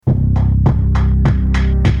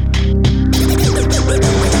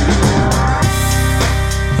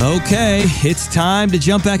Okay, it's time to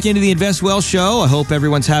jump back into the Invest Well show. I hope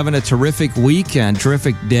everyone's having a terrific week and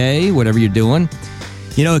terrific day, whatever you're doing.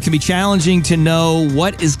 You know, it can be challenging to know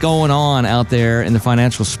what is going on out there in the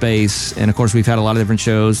financial space. And of course, we've had a lot of different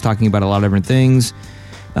shows talking about a lot of different things,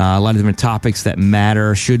 a lot of different topics that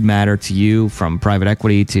matter, should matter to you, from private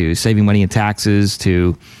equity to saving money in taxes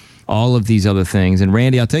to all of these other things. And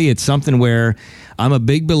Randy, I'll tell you, it's something where I'm a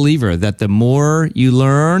big believer that the more you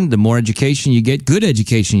learn, the more education you get, good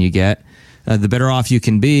education you get, the better off you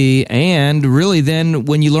can be. And really then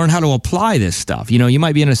when you learn how to apply this stuff, you know, you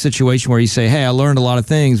might be in a situation where you say, hey, I learned a lot of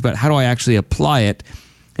things, but how do I actually apply it?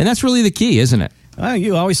 And that's really the key, isn't it?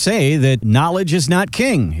 You always say that knowledge is not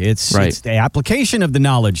king. It's the application of the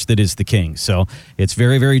knowledge that is the king. So it's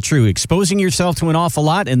very, very true. Exposing yourself to an awful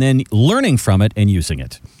lot and then learning from it and using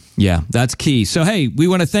it. Yeah, that's key. So, hey, we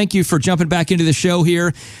want to thank you for jumping back into the show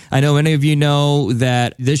here. I know many of you know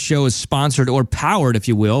that this show is sponsored or powered, if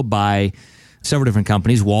you will, by several different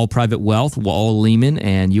companies: Wall Private Wealth, Wall Lehman,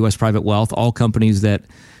 and U.S. Private Wealth, all companies that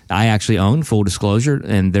I actually own, full disclosure,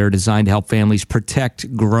 and they're designed to help families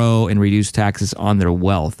protect, grow, and reduce taxes on their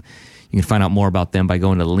wealth. You can find out more about them by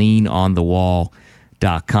going to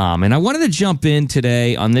leanonthewall.com. And I wanted to jump in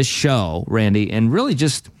today on this show, Randy, and really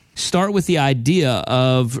just start with the idea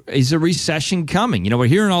of, is a recession coming? You know, we're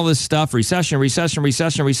hearing all this stuff, recession, and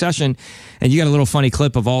you got a little funny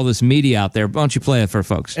clip of all this media out there. Why don't you play it for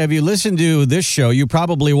folks? If you listen to this show, you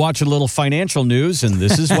probably watch a little financial news, and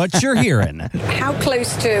this is what you're hearing. How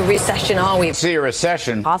close to recession are we? See a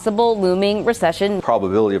recession. Possible looming recession.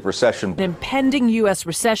 Probability of recession. Impending U.S.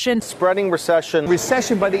 recession. Spreading recession.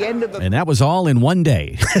 Recession by the end of the... And that was all in one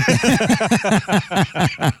day.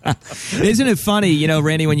 Isn't it funny, you know,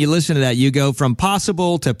 Randy, when you listen to that, you go from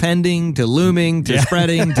possible to pending to looming to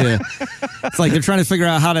spreading to... It's like they're trying to figure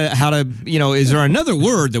out how to, you know, is there another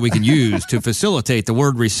word that we can use to facilitate the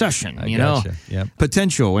word recession, you know? Yep.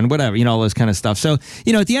 Potential and whatever, you know, all this kind of stuff. So,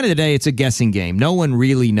 you know, at the end of the day, it's a guessing game. No one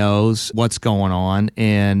really knows what's going on.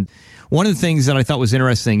 And one of the things that I thought was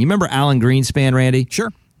interesting, you remember Alan Greenspan, Randy?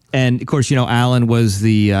 Sure. And of course, you know, Alan was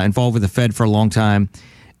the involved with the Fed for a long time.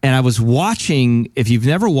 And I was watching, if you've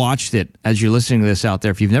never watched it, as you're listening to this out there,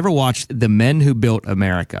 if you've never watched The Men Who Built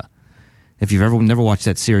America, if you've never watched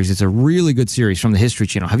that series, it's a really good series from the History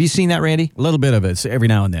Channel. Have you seen that, Randy? A little bit of it, every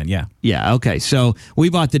now and then, yeah. Yeah, okay. So we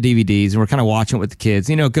bought the DVDs, and we're kind of watching it with the kids.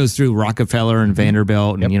 You know, it goes through Rockefeller and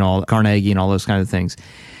Vanderbilt and, you know, Carnegie and all those kind of things.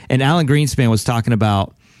 And Alan Greenspan was talking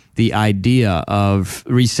about the idea of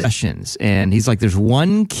recessions. And he's like, there's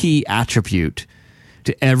one key attribute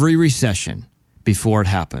to every recession before it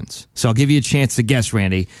happens. So I'll give you a chance to guess,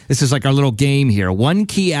 Randy. This is like our little game here. One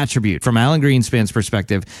key attribute from Alan Greenspan's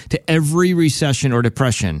perspective to every recession or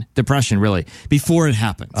depression really, before it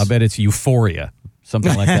happens. I bet it's euphoria,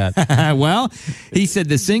 something like that. Well, he said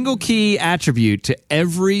the single key attribute to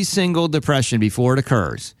every single depression before it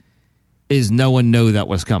occurs is no one knew that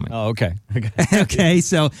was coming. Oh, okay. Okay,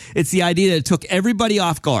 so it's the idea that it took everybody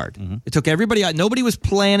off guard. Mm-hmm. It took everybody out. Nobody was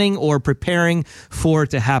planning or preparing for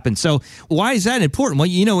it to happen. So why is that important? Well,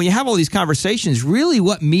 you know, when you have all these conversations, really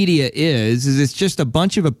what media is it's just a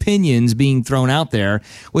bunch of opinions being thrown out there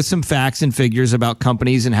with some facts and figures about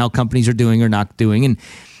companies and how companies are doing or not doing. And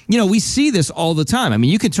you know, we see this all the time. I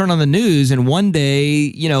mean, you can turn on the news and one day,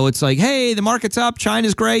 you know, it's like, hey, the market's up,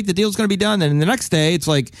 China's great, the deal's going to be done. And the next day, it's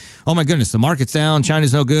like, oh my goodness, the market's down,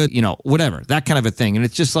 China's no good, you know, whatever, that kind of a thing. And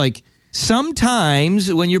it's just like,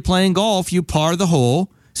 sometimes when you're playing golf, you par the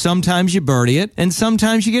hole, sometimes you birdie it, and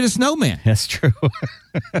sometimes you get a snowman. That's true.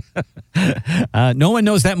 No one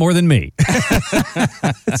knows that more than me.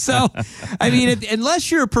 So, I mean,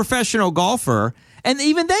 unless you're a professional golfer, and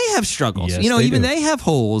even they have struggles, yes, you know, even they have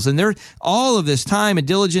holes, and they're all of this time and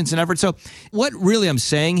diligence and effort. So what really I'm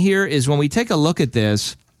saying here is when we take a look at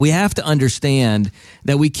this, we have to understand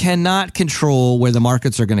that we cannot control where the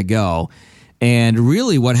markets are going to go. And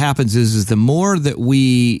really what happens is the more that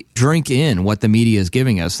we drink in what the media is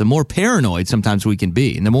giving us, the more paranoid sometimes we can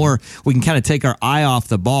be, and the more we can kind of take our eye off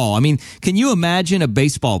the ball. I mean, can you imagine a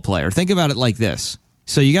baseball player? Think about it like this.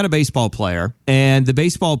 So you got a baseball player, and the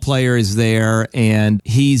baseball player is there, and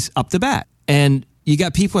he's up to bat. And you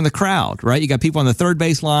got people in the crowd, right? You got people on the third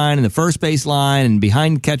base line and the first base line and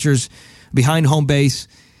behind catchers, behind home base.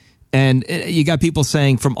 And you got people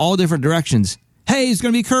saying from all different directions, hey, there's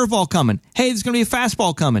going to be a curveball coming. Hey, there's going to be a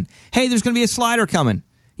fastball coming. Hey, there's going to be a slider coming.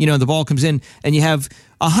 You know, the ball comes in, and you have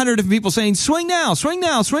 100 different people saying, swing now, swing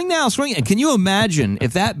now, swing now, swing. And can you imagine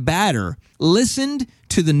if that batter listened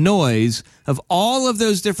to the noise of all of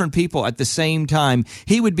those different people at the same time,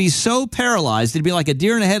 he would be so paralyzed. It'd be like a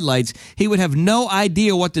deer in the headlights. He would have no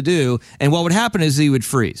idea what to do. And what would happen is he would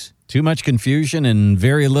freeze. Too much confusion and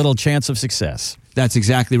very little chance of success. That's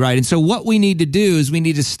exactly right. And so what we need to do is we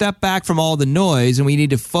need to step back from all the noise and we need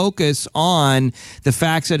to focus on the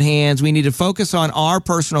facts at hand. We need to focus on our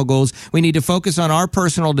personal goals. We need to focus on our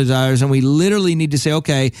personal desires. And we literally need to say,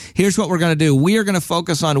 okay, here's what we're going to do. We are going to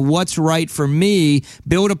focus on what's right for me,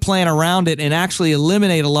 build a plan around it, and actually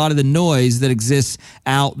eliminate a lot of the noise that exists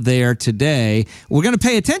out there today. We're going to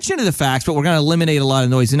pay attention to the facts, but we're going to eliminate a lot of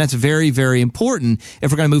noise. And that's very, very important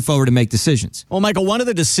if we're going to move forward and make decisions. Well, Michael, one of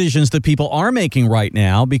the decisions that people are making right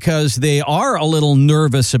now, because they are a little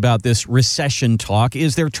nervous about this recession talk,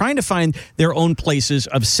 is they're trying to find their own places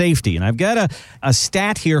of safety. And I've got a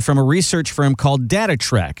stat here from a research firm called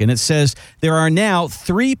DataTrek, and it says there are now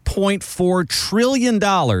 $3.4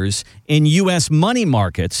 trillion in U.S. money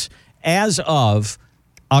markets as of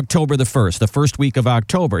October the 1st, the first week of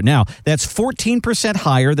October. Now, that's 14%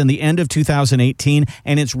 higher than the end of 2018,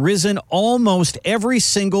 and it's risen almost every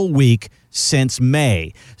single week since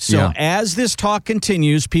May. So as this talk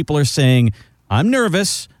continues, people are saying, I'm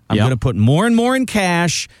nervous. I'm going to put more and more in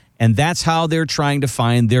cash. And that's how they're trying to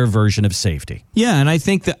find their version of safety. Yeah, and I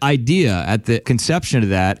think the idea at the conception of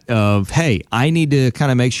that of, hey, I need to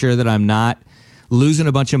kind of make sure that I'm not losing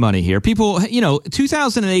a bunch of money here. People,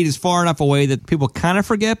 2008 is far enough away that people kind of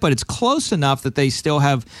forget, but it's close enough that they still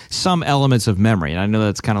have some elements of memory. And I know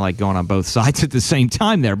that's kind of like going on both sides at the same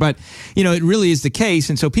time there, but, it really is the case.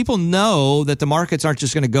 And so people know that the markets aren't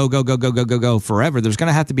just going to go forever. There's going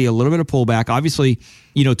to have to be a little bit of pullback. Obviously,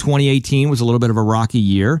 2018 was a little bit of a rocky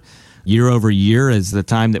year. Year over year is the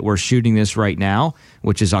time that we're shooting this right now,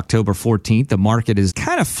 which is October 14th. The market is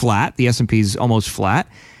kind of flat. The S&P is almost flat.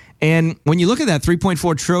 And when you look at that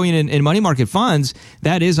 $3.4 trillion in money market funds,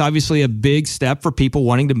 that is obviously a big step for people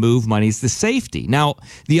wanting to move monies to safety. Now,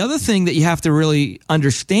 the other thing that you have to really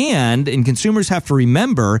understand and consumers have to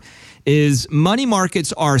remember is money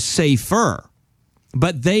markets are safer,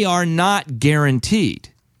 but they are not guaranteed.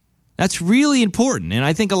 That's really important. And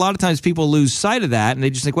I think a lot of times people lose sight of that and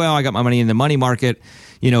they just think, well, I got my money in the money market.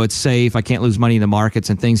 It's safe. I can't lose money in the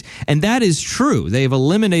markets and things. And that is true. They've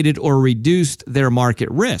eliminated or reduced their market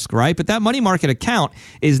risk, right? But that money market account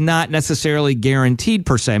is not necessarily guaranteed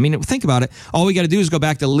per se. I mean, think about it. All we got to do is go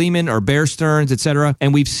back to Lehman or Bear Stearns, et cetera.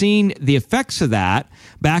 And we've seen the effects of that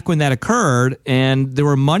back when that occurred. And there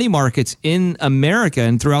were money markets in America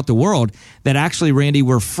and throughout the world that actually, Randy,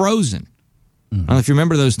 were frozen. I don't know if you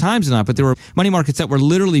remember those times or not, but there were money markets that were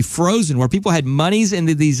literally frozen where people had monies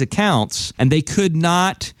into these accounts and they could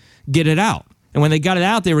not get it out. And when they got it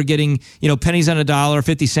out, they were getting, pennies on a dollar,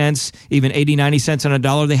 50 cents, even 80, 90 cents on a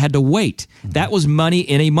dollar. They had to wait. That was money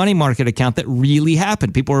in a money market account that really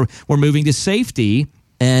happened. People were moving to safety.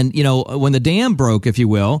 And, when the dam broke, if you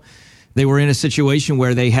will, they were in a situation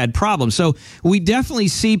where they had problems. So we definitely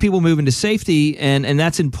see people moving to safety, and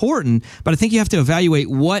that's important. But I think you have to evaluate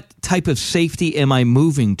what type of safety am I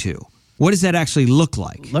moving to? What does that actually look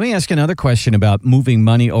like? Let me ask another question about moving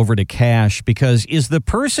money over to cash, because is the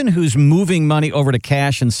person who's moving money over to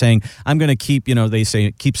cash and saying, I'm going to keep, they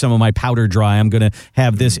say, keep some of my powder dry. I'm going to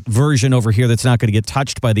have this version over here that's not going to get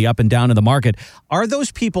touched by the up and down of the market. Are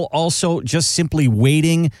those people also just simply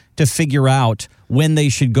waiting to figure out when they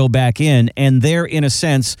should go back in, and they're, in a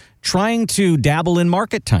sense, trying to dabble in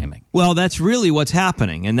market timing? Well, that's really what's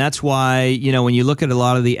happening. And that's why, when you look at a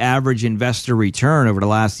lot of the average investor return over the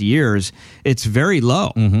last years, it's very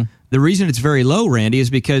low. Mm-hmm. The reason it's very low, Randy, is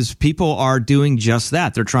because people are doing just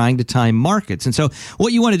that. They're trying to time markets. And so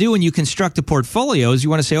what you want to do when you construct a portfolio is you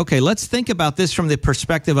want to say, okay, let's think about this from the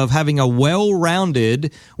perspective of having a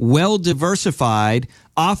well-rounded, well-diversified,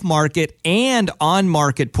 off-market and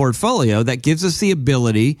on-market portfolio that gives us the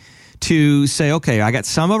ability to say, okay, I got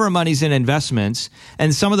some of our monies in investments,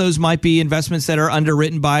 and some of those might be investments that are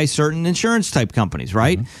underwritten by certain insurance type companies,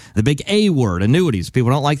 right? Mm-hmm. The big A word, annuities. People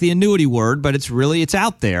don't like the annuity word, but it's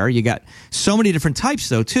out there. You got so many different types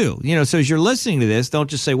though too. So as you're listening to this, don't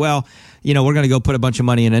just say, well, we're going to go put a bunch of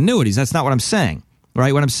money in annuities. That's not what I'm saying.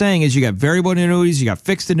 Right? What I'm saying is you got variable annuities, you got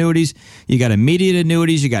fixed annuities, you got immediate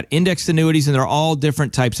annuities, you got indexed annuities, and they're all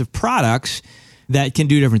different types of products that can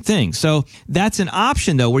do different things. So that's an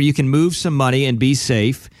option, though, where you can move some money and be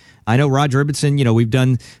safe. I know Roger Ibbotson, we've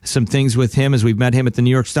done some things with him as we've met him at the New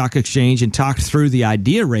York Stock Exchange and talked through the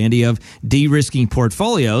idea, Randy, of de-risking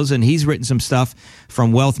portfolios. And he's written some stuff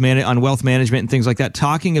from wealth management and things like that,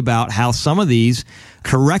 talking about how some of these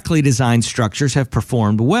correctly designed structures have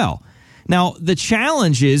performed well. Now, the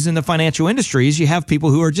challenge is in the financial industries, you have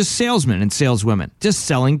people who are just salesmen and saleswomen, just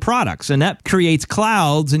selling products. And that creates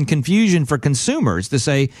clouds and confusion for consumers to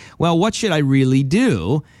say, well, what should I really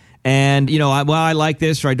do? And, I like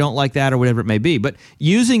this or I don't like that or whatever it may be. But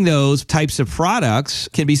using those types of products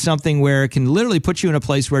can be something where it can literally put you in a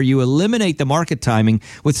place where you eliminate the market timing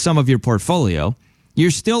with some of your portfolio.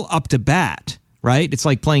 You're still up to bat. Right? It's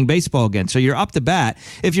like playing baseball again. So you're up to bat.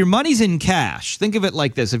 If your money's in cash, think of it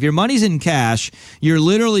like this. If your money's in cash, you're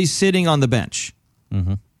literally sitting on the bench.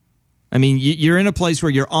 Mm-hmm. I mean, you're in a place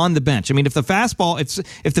where you're on the bench. I mean, if the fastball,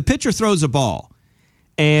 if the pitcher throws a ball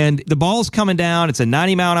and the ball's coming down, it's a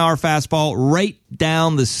 90-mile-an-hour fastball right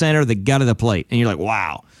down the center, the gut of the plate. And you're like,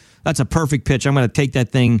 wow, that's a perfect pitch. I'm going to take that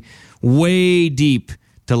thing way deep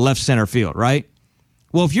to left center field, right?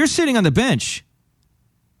 Well, if you're sitting on the bench,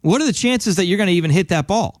 what are the chances that you're going to even hit that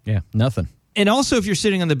ball? Yeah, nothing. And also, if you're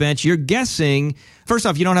sitting on the bench, you're guessing, first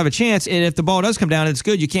off, you don't have a chance. And if the ball does come down and it's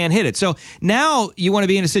good, you can't hit it. So now you want to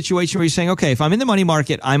be in a situation where you're saying, okay, if I'm in the money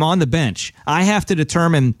market, I'm on the bench. I have to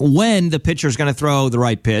determine when the pitcher is going to throw the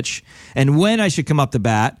right pitch and when I should come up to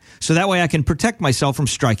bat. So that way I can protect myself from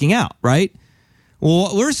striking out, right? Well,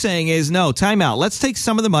 what we're saying is, no, time out. Let's take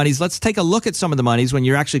some of the monies. Let's take a look at some of the monies when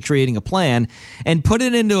you're actually creating a plan and put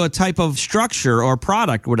it into a type of structure or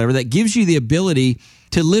product, whatever, that gives you the ability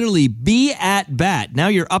to literally be at bat. Now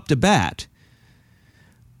you're up to bat.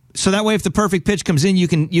 So that way, if the perfect pitch comes in, you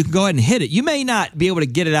can go ahead and hit it. You may not be able to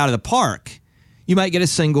get it out of the park. You might get a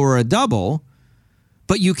single or a double,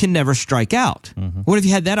 but you can never strike out. Mm-hmm. What if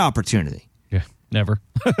you had that opportunity? Never.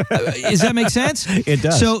 Does that make sense? It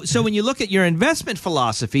does. So when you look at your investment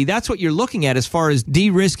philosophy, that's what you're looking at as far as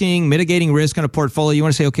de-risking, mitigating risk on a portfolio. You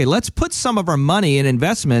want to say, okay, let's put some of our money in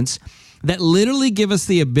investments that literally give us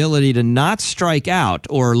the ability to not strike out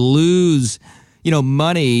or lose,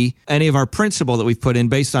 money, any of our principal that we've put in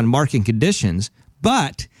based on market conditions,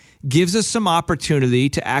 but gives us some opportunity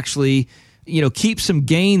to actually, keep some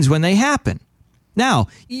gains when they happen. Now,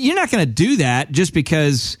 you're not going to do that just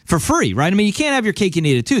because for free, right? I mean, you can't have your cake and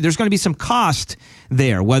eat it too. There's going to be some cost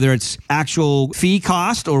there, whether it's actual fee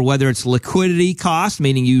cost or whether it's liquidity cost,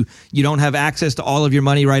 meaning you don't have access to all of your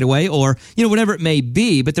money right away, or, whatever it may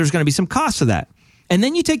be, but there's going to be some cost to that. And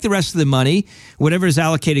then you take the rest of the money, whatever is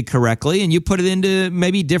allocated correctly, and you put it into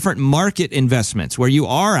maybe different market investments where you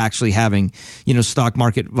are actually having, stock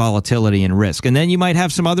market volatility and risk. And then you might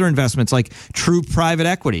have some other investments like true private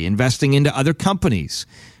equity, investing into other companies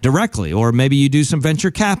directly, or maybe you do some venture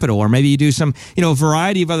capital, or maybe you do some, a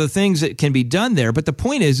variety of other things that can be done there. But the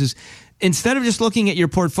point is instead of just looking at your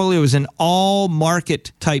portfolio as an all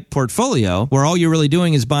market type portfolio where all you're really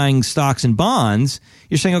doing is buying stocks and bonds,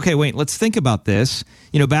 you're saying, okay, wait, let's think about this.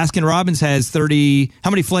 Baskin Robbins has how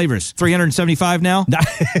many flavors? 375 now? I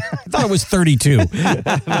thought it was 32.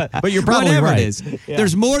 but you're probably Whatever right. It is. Yeah.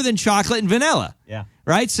 There's more than chocolate and vanilla. Yeah.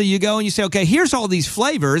 Right? So you go and you say, okay, here's all these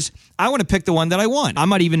flavors. I want to pick the one that I want. I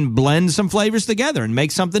might even blend some flavors together and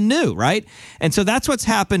make something new, right? And so that's what's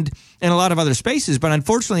happened in a lot of other spaces. But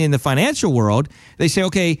unfortunately, in the financial world, they say,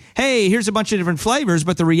 okay, hey, here's a bunch of different flavors.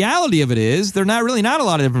 But the reality of it is they're not a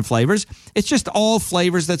lot of different flavors. It's just all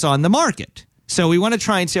flavors that's on the market. So we want to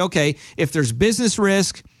try and say, okay, if there's business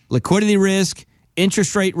risk, liquidity risk,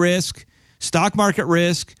 interest rate risk, stock market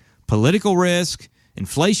risk, political risk,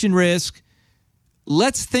 inflation risk,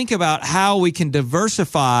 let's think about how we can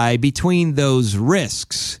diversify between those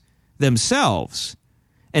risks themselves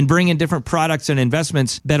and bring in different products and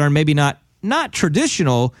investments that are maybe not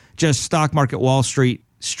traditional, just stock market Wall Street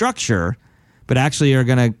structure, but actually are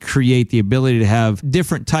going to create the ability to have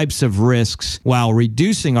different types of risks while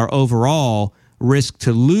reducing our overall risk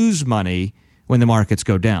to lose money when the markets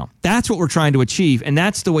go down. That's what we're trying to achieve, and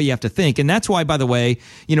that's the way you have to think. And that's why, by the way,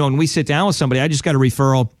 when we sit down with somebody, I just got a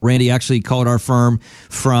referral. Randy actually called our firm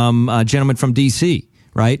from a gentleman from D.C.,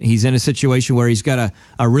 right? He's in a situation where he's got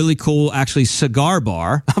a really cool, actually, cigar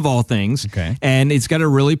bar, of all things, okay, and it's got a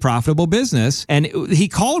really profitable business. And he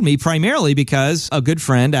called me primarily because a good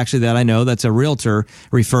friend, actually, that I know that's a realtor,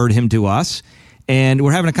 referred him to us, and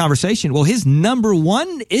we're having a conversation. Well, his number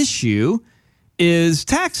one issue is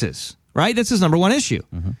taxes. Right? That's his number one issue.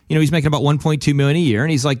 Mm-hmm. He's making about $1.2 million a year.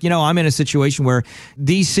 And he's like, I'm in a situation where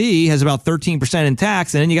DC has about 13% in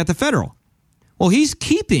tax, and then you got the federal. Well, he's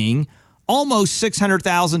keeping almost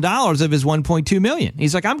 $600,000 of his $1.2 million.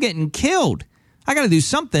 He's like, I'm getting killed. I got to do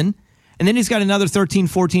something. And then he's got another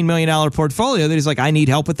 $14 million portfolio that he's like, I need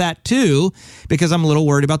help with that too, because I'm a little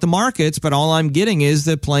worried about the markets, but all I'm getting is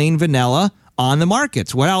the plain vanilla on the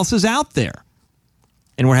markets. What else is out there?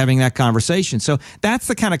 and we're having that conversation. So that's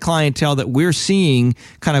the kind of clientele that we're seeing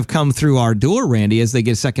kind of come through our door, Randy, as they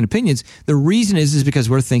get second opinions. The reason is because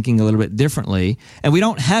we're thinking a little bit differently, and we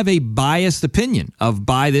don't have a biased opinion of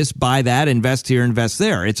buy this, buy that, invest here, invest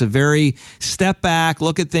there. It's a very step back,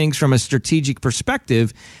 look at things from a strategic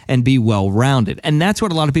perspective, and be well-rounded. And that's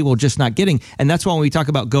what a lot of people are just not getting. And that's why when we talk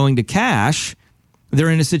about going to cash, they're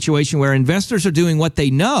in a situation where investors are doing what they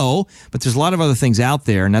know, but there's a lot of other things out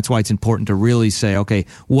there, and that's why it's important to really say, okay,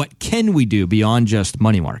 what can we do beyond just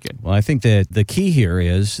money market? Well, I think that the key here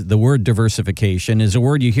is the word diversification is a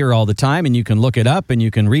word you hear all the time, and you can look it up, and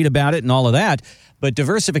you can read about it and all of that. But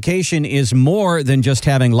diversification is more than just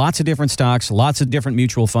having lots of different stocks, lots of different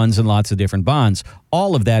mutual funds, and lots of different bonds.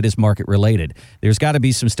 All of that is market related. There's got to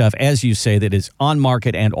be some stuff, as you say, that is on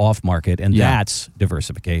market and off market, and that's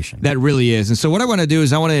diversification. That really is. And so what I want to do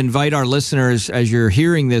is I want to invite our listeners, as you're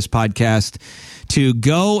hearing this podcast, to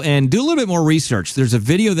go and do a little bit more research. There's a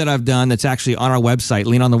video that I've done that's actually on our website,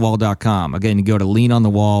 leanonthewall.com. Again, you go to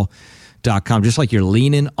leanonthewall.com, just like you're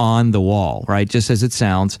leaning on the wall, right? Just as it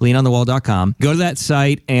sounds, leanonthewall.com. Go to that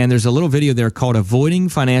site, and there's a little video there called Avoiding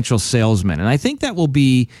Financial Salesmen. And I think that will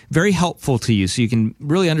be very helpful to you so you can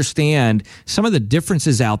really understand some of the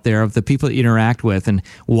differences out there of the people that you interact with and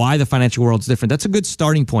why the financial world's different. That's a good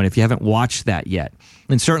starting point if you haven't watched that yet.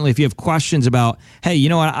 And certainly if you have questions about, hey, you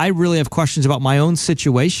know what, I really have questions about my own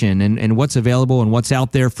situation and what's available and what's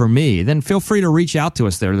out there for me, then feel free to reach out to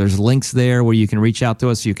us there. There's links there where you can reach out to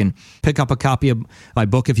us. You can pick up a copy of my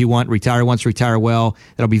book if you want, Retire Once, Retire Well.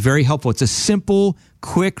 It'll be very helpful. It's a simple,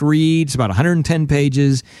 quick read. It's about 110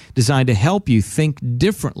 pages designed to help you think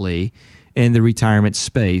differently in the retirement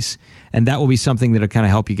space. And that will be something that'll kind of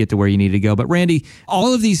help you get to where you need to go. But Randy,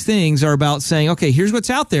 all of these things are about saying, okay, here's what's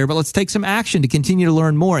out there, but let's take some action to continue to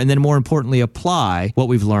learn more. And then more importantly, apply what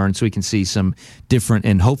we've learned so we can see some different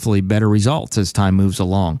and hopefully better results as time moves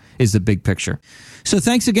along is the big picture. So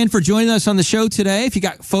thanks again for joining us on the show today. If you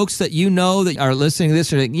got folks that you know that are listening to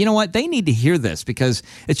this, or you know what, they need to hear this because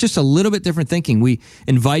it's just a little bit different thinking. We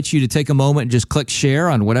invite you to take a moment and just click share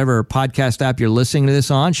on whatever podcast app you're listening to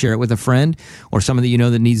this on. Share it with a friend or someone that you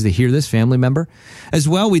know that needs to hear this, family member. As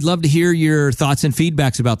well, we'd love to hear your thoughts and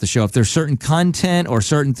feedbacks about the show. If there's certain content or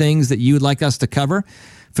certain things that you would like us to cover,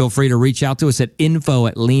 feel free to reach out to us at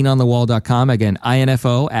info@leanonthewall.com. Again,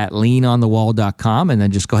 info@leanonthewall.com. And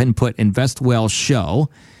then just go ahead and put Invest Well Show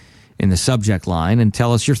in the subject line and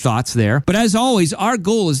tell us your thoughts there. But as always, our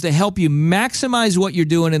goal is to help you maximize what you're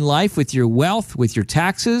doing in life with your wealth, with your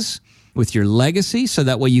taxes, with your legacy, so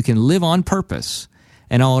that way you can live on purpose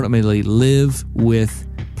and ultimately live with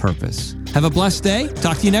purpose. Have a blessed day.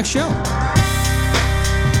 Talk to you next show.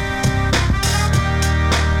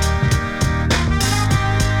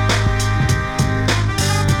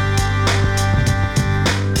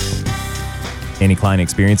 Any client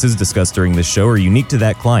experiences discussed during this show are unique to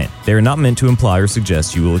that client. They are not meant to imply or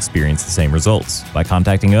suggest you will experience the same results. By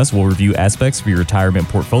contacting us, we'll review aspects of your retirement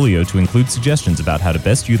portfolio to include suggestions about how to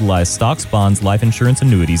best utilize stocks, bonds, life insurance,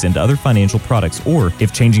 annuities, and other financial products, or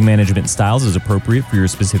if changing management styles is appropriate for your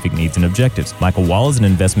specific needs and objectives. Michael Wall is an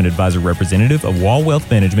investment advisor representative of Wall Wealth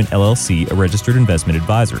Management, LLC, a registered investment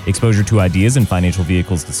advisor. Exposure to ideas and financial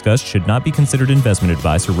vehicles discussed should not be considered investment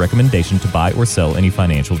advice or recommendation to buy or sell any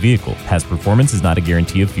financial vehicle. Past performance is not a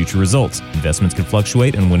guarantee of future results. Investments can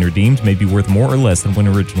fluctuate and when redeemed may be worth more or less than when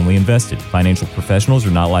originally invested. Financial professionals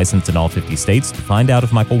are not licensed in all 50 states. To find out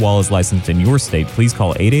if Michael Wall is licensed in your state, please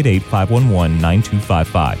call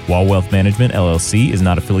 888-511-9255. Wall Wealth Management, LLC is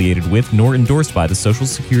not affiliated with nor endorsed by the Social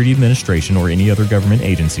Security Administration or any other government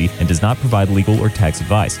agency and does not provide legal or tax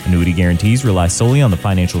advice. Annuity guarantees rely solely on the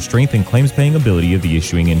financial strength and claims-paying ability of the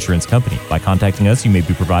issuing insurance company. By contacting us, you may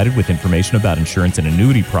be provided with information about insurance and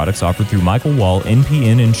annuity products offered through Michael Wall,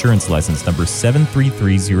 NPN Insurance License Number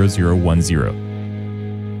 7330010.